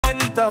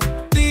top.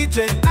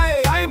 DJ,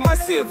 I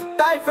massive.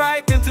 Dive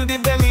right into the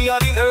belly of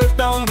the earth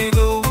down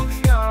below.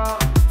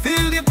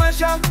 Feel the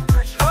pressure,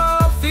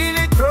 oh, feel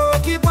it grow.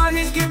 Keep on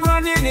it, keep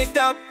running it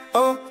up.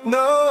 Oh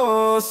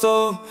no,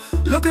 so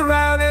look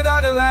around at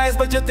all the lies,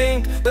 but you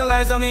think the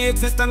lies only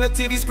exist on the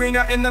TV screen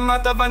or in the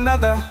mouth of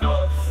another.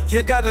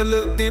 You gotta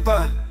look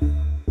deeper.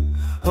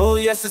 Oh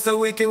yes, it's a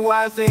wicked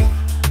wild thing.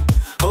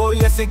 Oh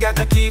yes, you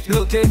gotta keep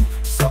looking.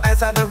 So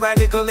as I the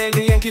radical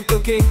alien keep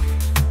looking,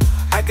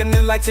 I can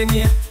enlighten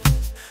you.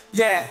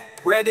 Yeah,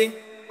 ready?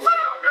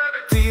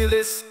 Feel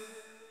this,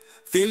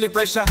 feel the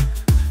pressure.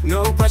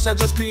 No pressure,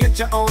 just create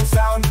your own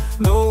sound.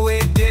 No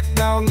way, get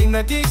down in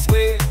a deep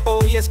way.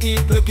 Oh yes,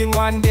 keep looking,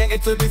 one day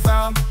it will be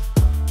found.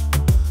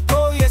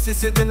 Oh yes, it's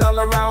sitting all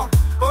around.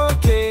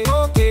 Okay,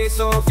 okay,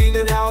 so feel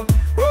it out.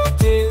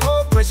 Okay,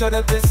 oh pressure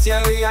that this year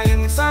I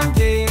am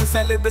someday.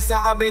 Celebrate,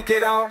 I make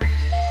it out.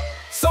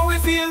 So we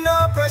feel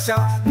no pressure.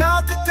 Now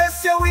to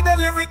test you with a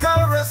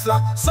lyrical wrestler.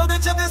 So the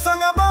judge is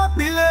song about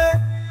Billy and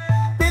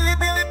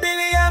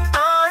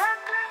I.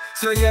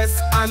 So yes,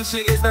 and she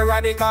is the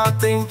radical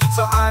thing.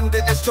 So I'm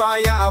the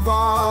destroyer of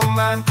all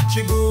man.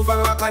 She groove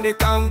and rock on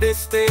it on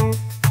this thing.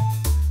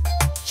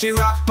 She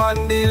rock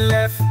on the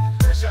left,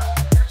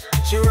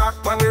 she rock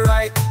on the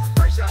right.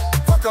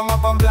 Fuck 'em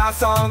up and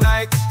blast all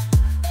night.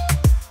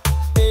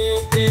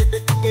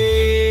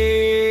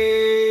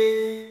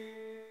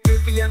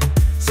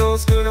 So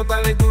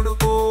SunoAI do the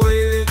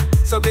boy.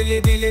 So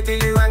Billy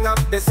rang up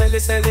the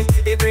selly.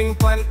 He bring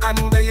pan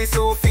and belly,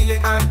 so feel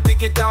it and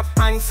pick it up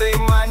and say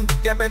man,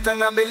 you better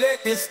not be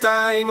late this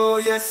time. Oh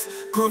yes,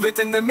 groove it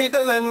in the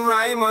middle and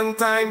rhyme on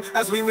time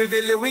as we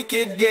reveal the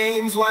wicked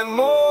games one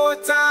more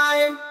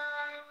time.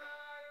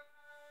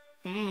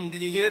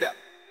 Did you hear that?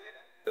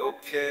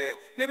 Okay,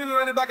 maybe we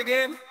run it back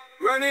again.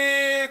 Run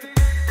it.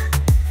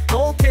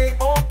 Okay,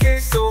 okay,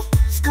 so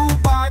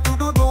scoop out do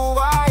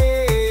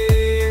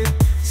I.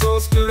 So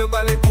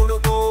SunoAI do the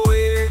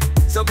boy.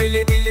 So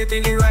Billy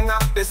rang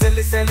up the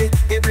selly.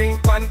 He bring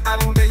pan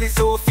and belly,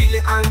 so feel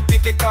it and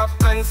pick it up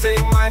and say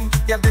man,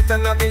 you better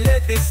not be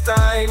late this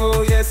time.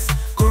 Oh yes,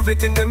 groove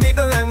it in the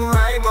middle and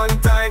rhyme on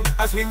time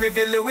as we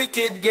reveal the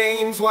wicked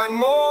games one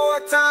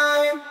more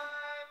time.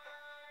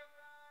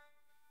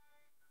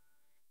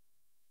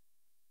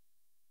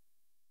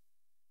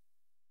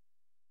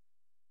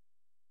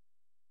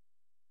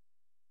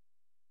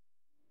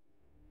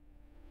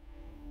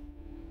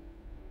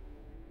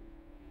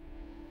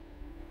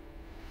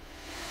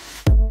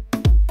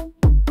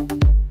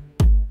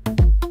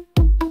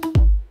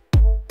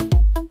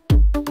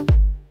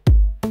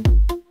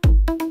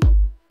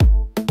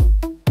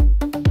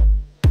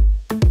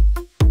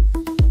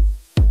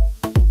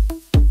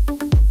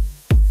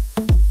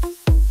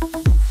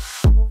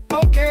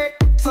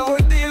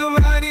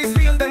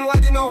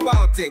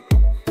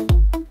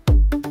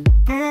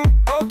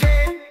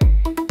 Okay,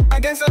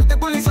 against us the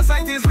bully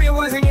society is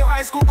realizing your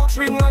high school books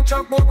reading on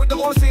chalkboard with the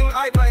whole scene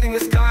eye bright in the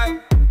sky.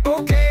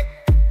 Okay,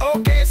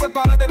 okay, it's a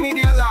part of the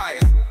media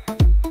life.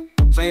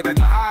 So you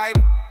better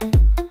hide,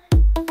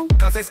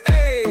 cause it's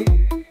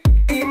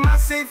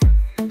massive.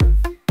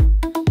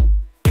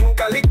 Think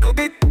a little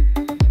bit,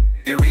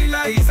 you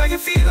realize how you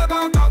feel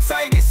about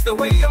outside. It's the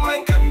way your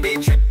mind can be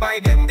tricked by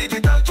them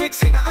digital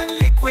tricks in a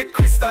liquid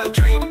crystal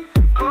dream.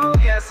 Oh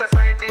yes, that's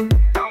right,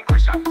 don't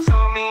push up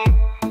so mean.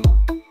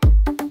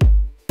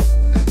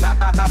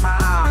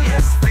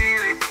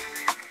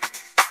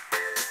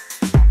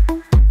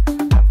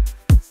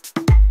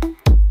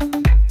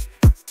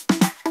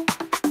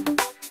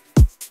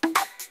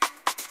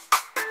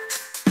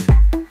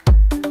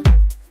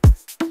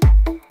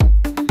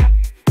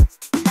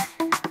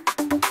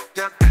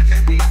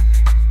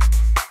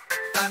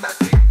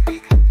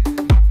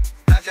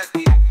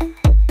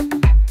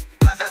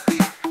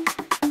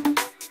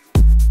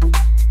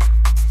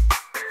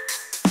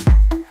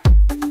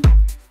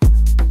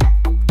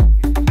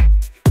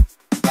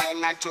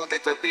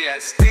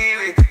 Yes,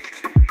 feel it.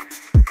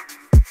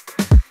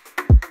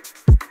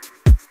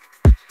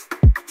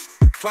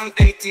 From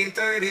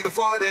 1830,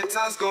 before the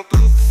times go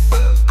poof,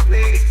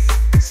 ladies,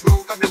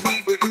 smoke up the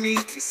weed with me.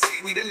 You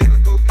see, we the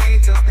lyrical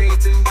painter,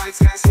 painting white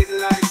skies,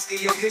 hidden lights,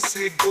 see your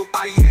history book.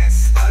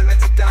 Yes, I'll let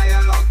the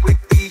dialogue with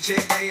DJ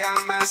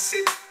AI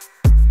massive.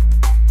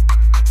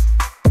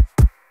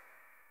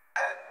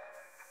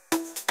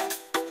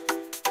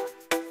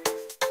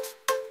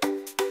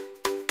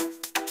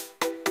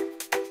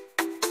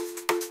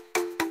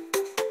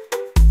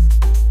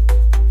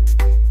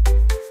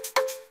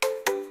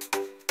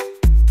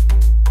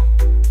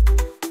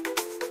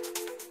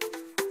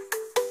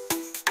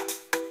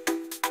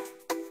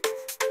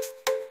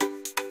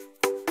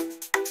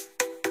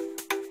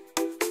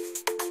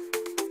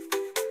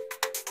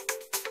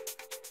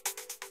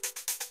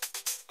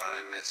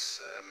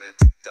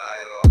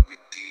 Dialogue with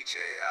DJ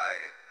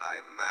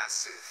I'm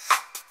massive.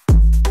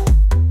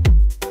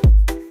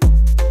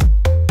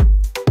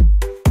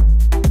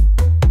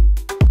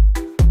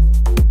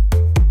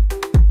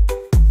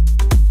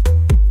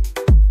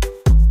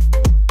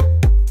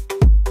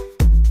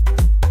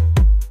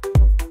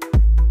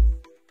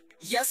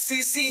 Yes,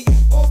 CC, me.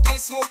 Okay,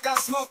 smoke,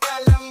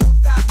 I love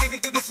give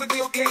it to this with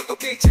me,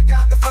 okay. Check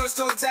out the first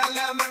hotel,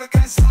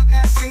 Americans start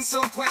asking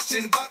some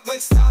questions. But when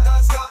start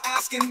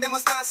asking, them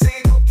must start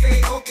saying,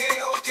 okay.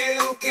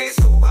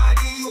 So why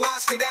do you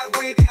ask me that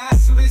way? The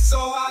answer is so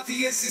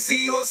obvious. You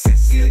see, oh,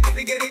 since you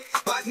didn't get it,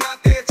 but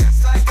not there,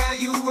 just like how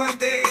you weren't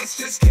there. It's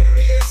just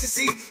curious to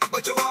see,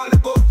 but you're on the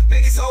book.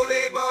 Make it so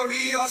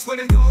laborious when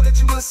you know that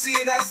you must see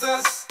it as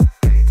us.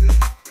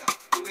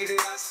 It is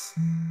us.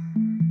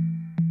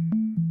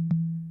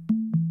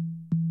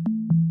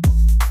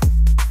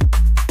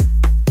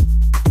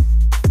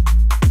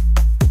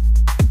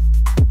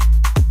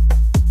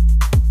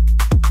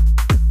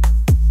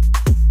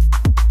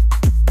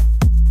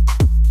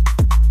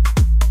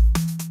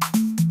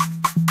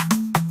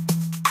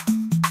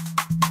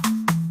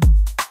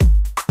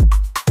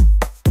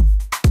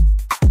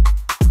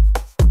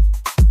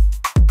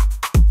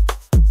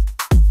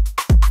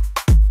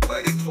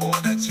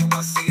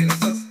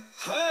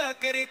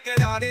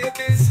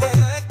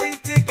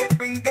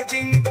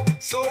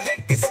 So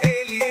heck this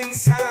alien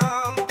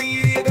sound,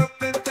 beat it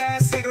up and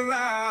pass it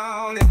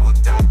around. And on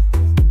top,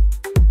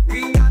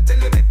 we got the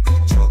limit,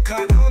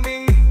 joker, no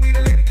me, we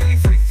the lyrically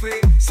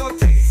free. So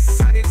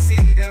taste, I didn't see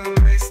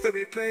the rest of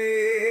it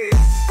play.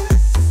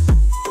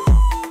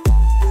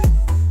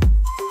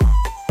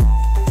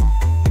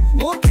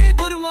 Okay,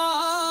 put 'em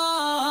on.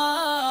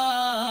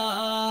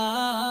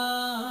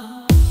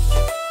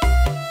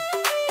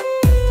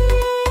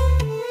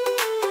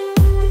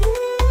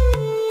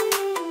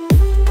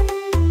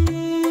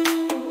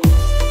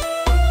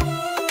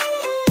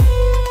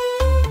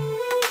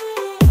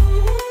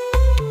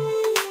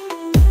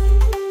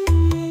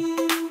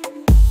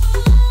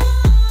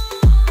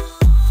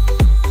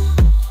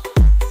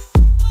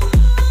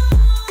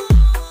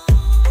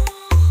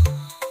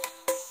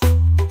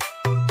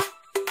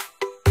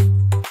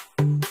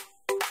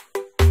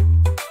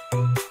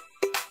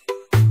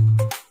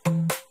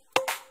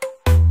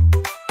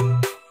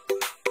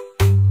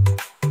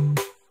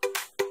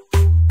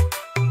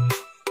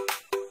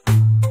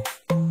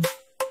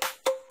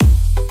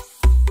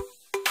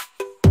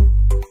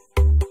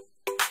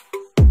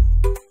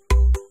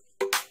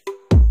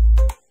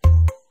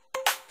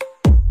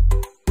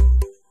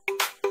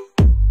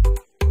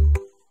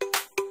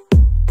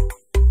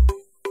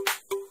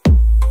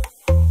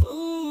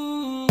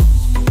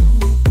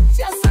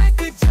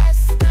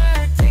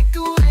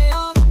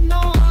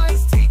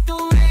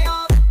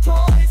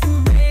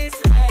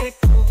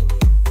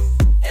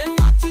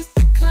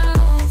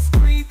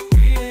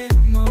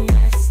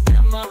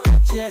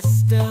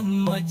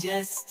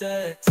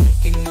 Jester,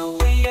 taking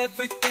away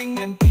everything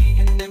and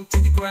beating them to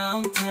the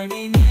ground,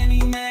 turning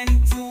any man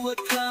into a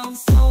clown.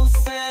 So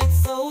sad,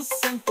 so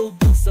simple,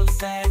 but so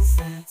sad.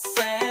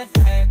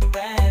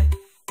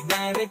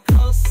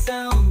 Radical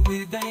sound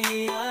with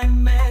AI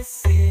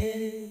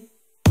message.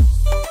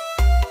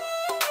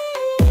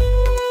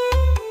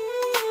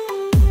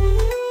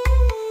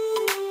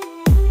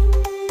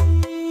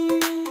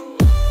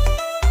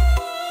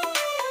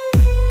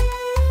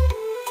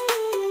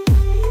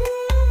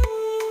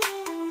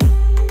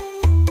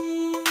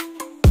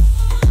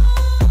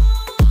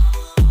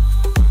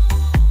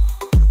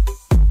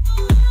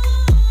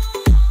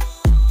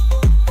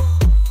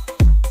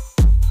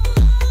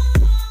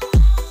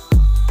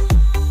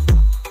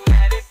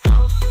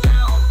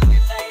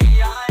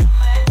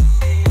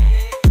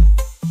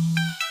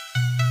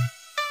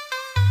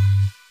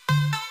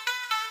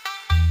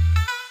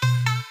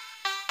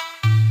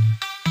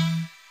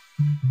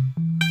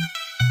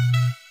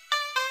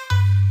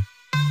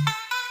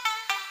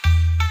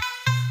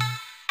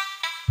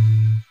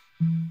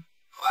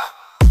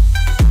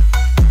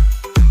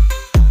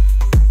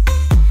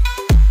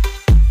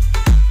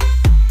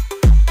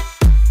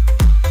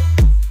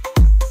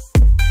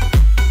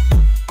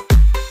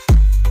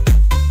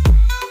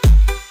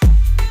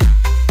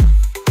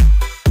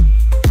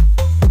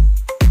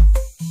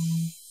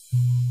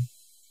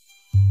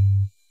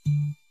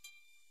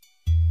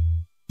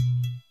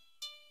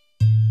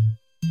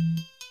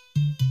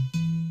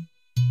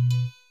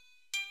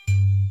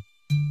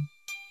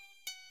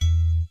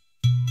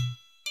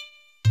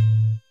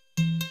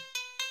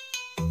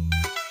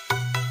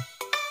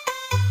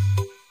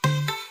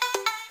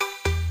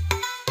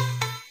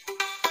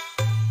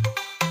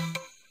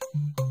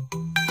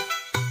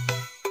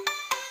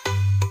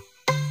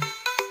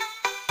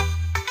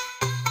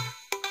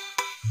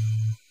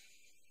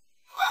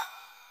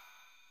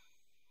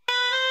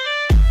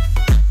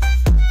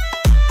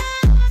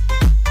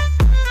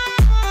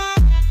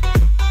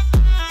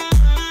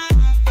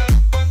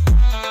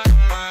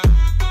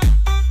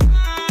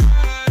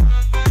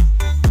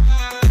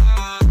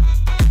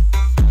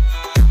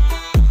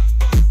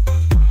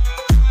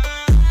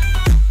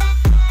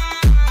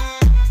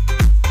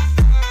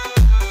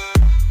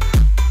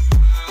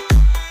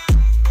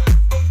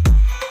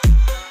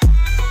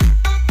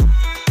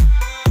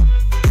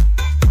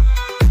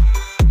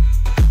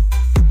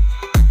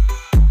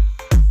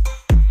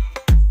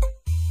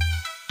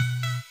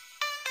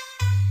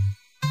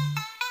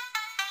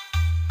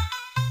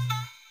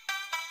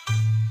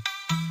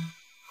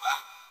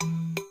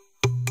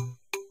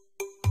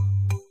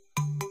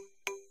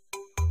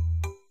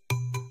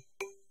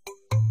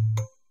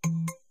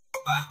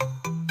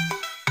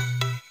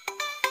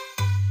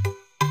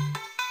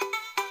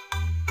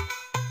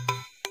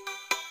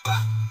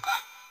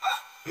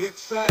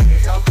 It's like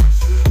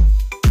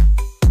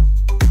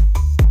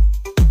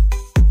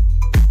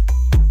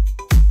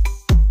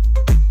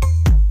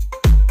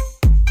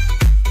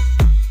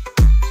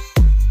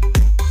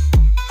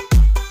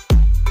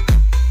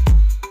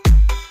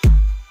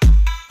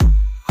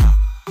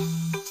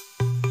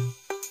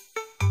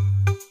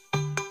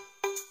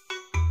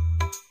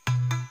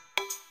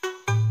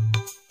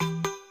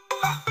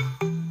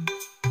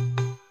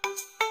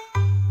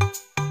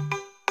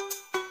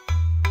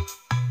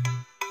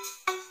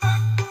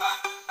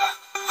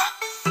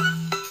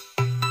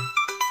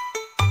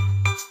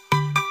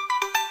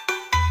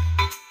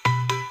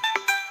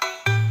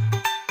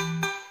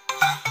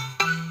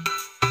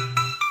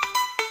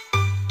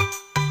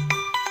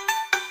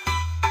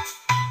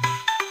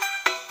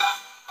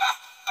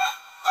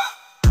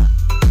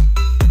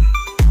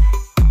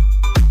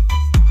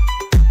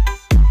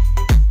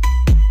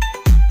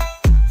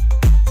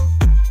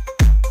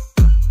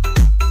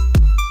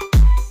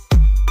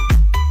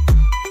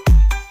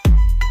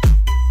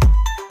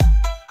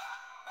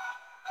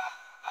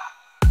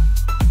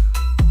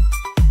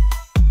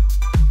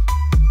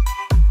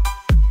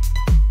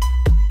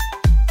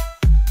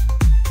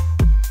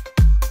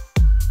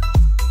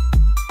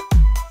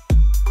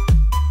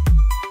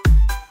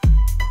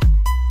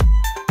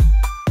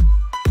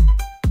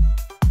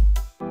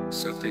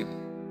something,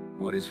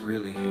 what is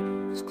really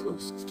here is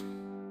closest.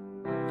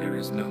 There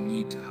is no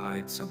need to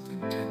hide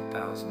something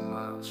 10,000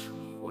 miles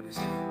from what is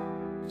here.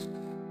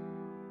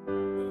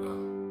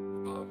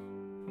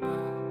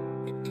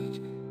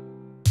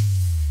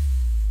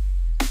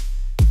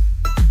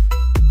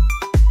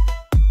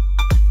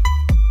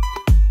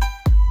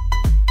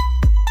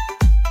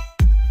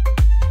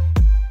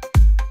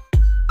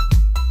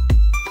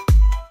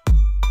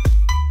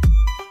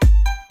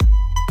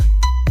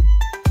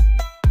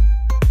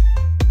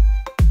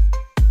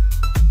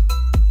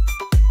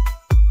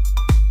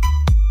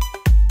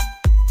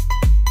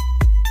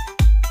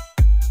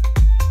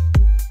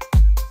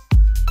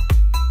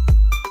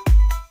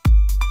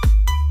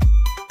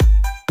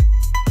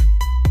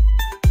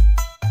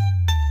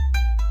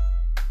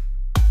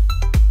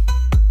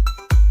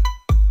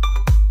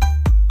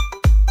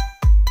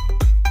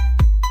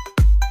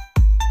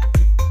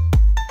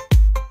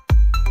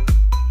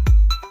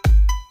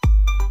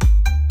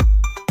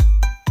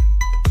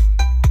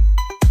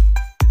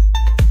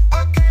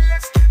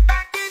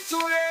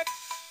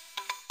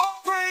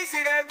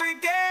 Every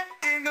day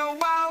in a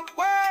wild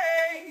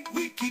way,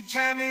 we keep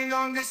jamming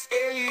on this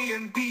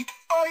alien beat.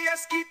 Oh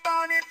yes, keep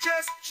on it,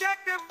 just check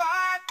the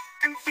vibe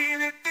and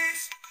feel it,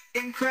 this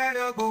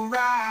incredible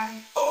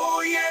ride.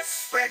 Oh yes,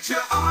 spread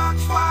your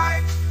arms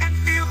wide and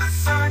feel the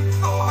sun.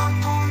 Oh,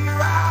 I'm on the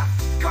ride.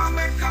 Come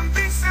and come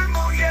be some.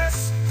 Oh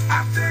yes,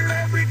 after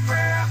every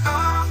prayer,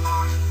 I'm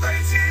on the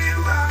crazy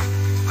ride.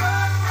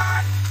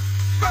 Ride,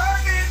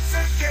 burn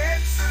it again,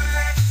 so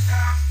let's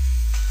stop.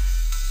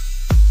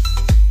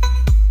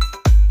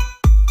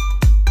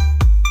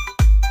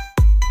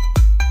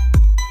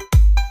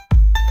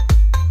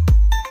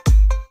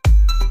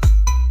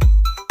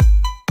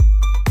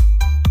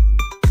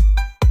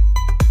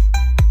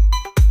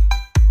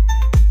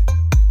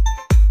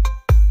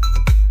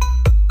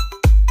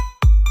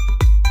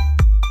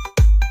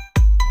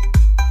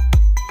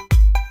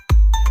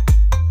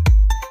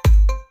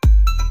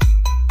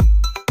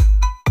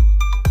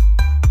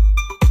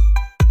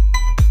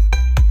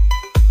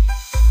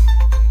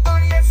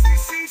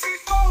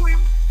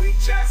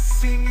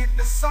 Sing it,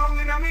 the song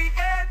in my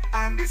head,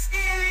 and this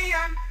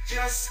alien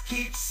just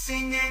keep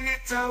singing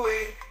it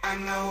away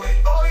and away.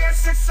 Oh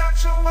yes, it's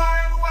such a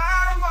wild,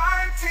 wild,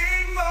 wild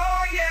thing.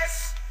 Oh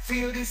yes,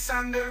 feel this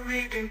and the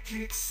rhythm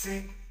keeps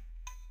in.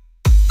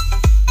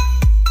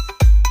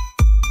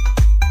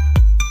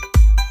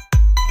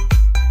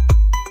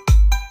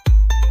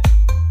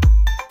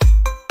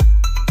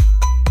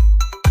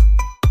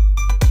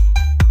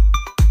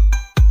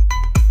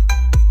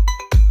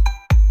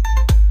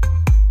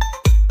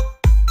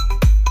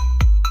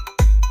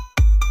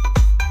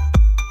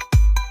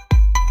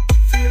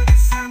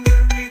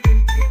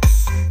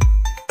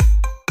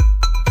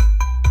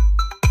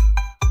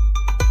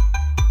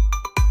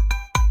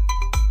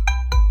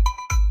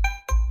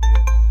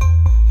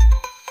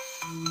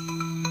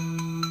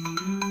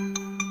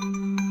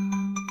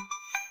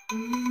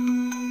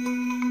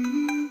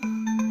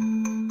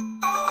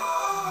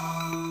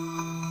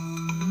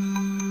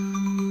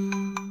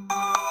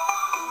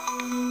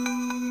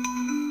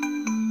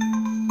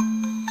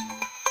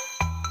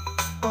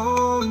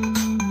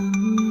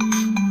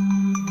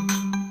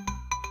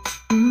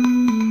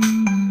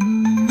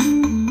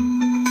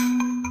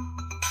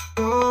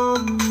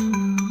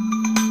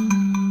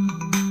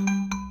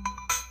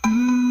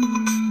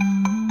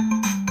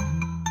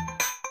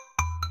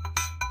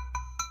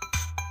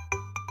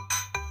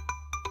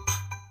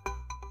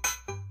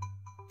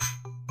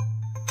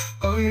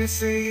 Oh, you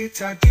say it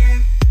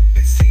again.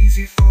 It's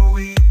easy for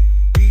we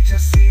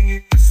just sing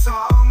it.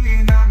 song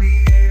in my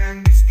head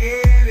and it's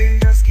airy.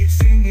 Just keep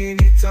singing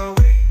it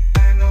away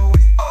and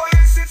away. Oh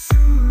yes, it's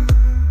true.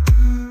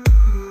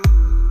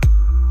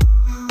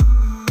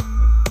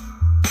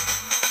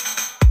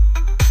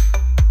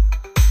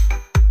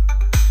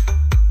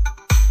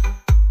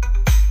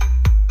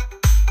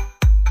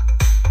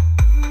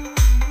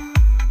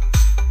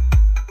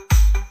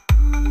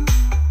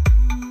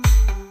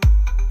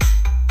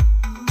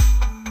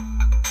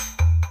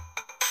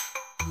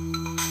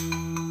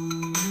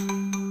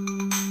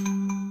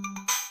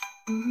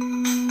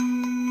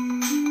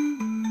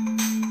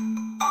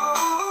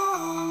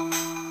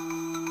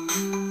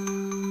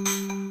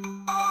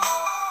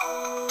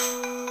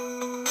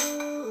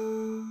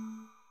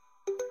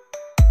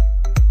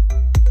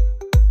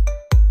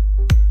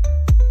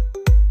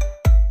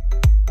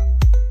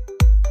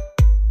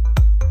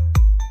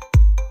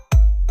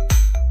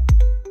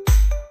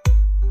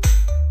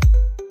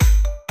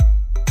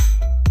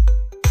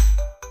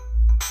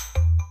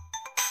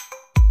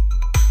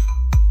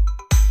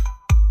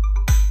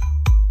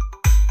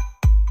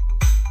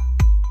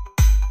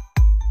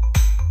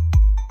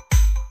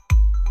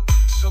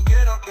 So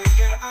get up and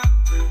get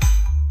active.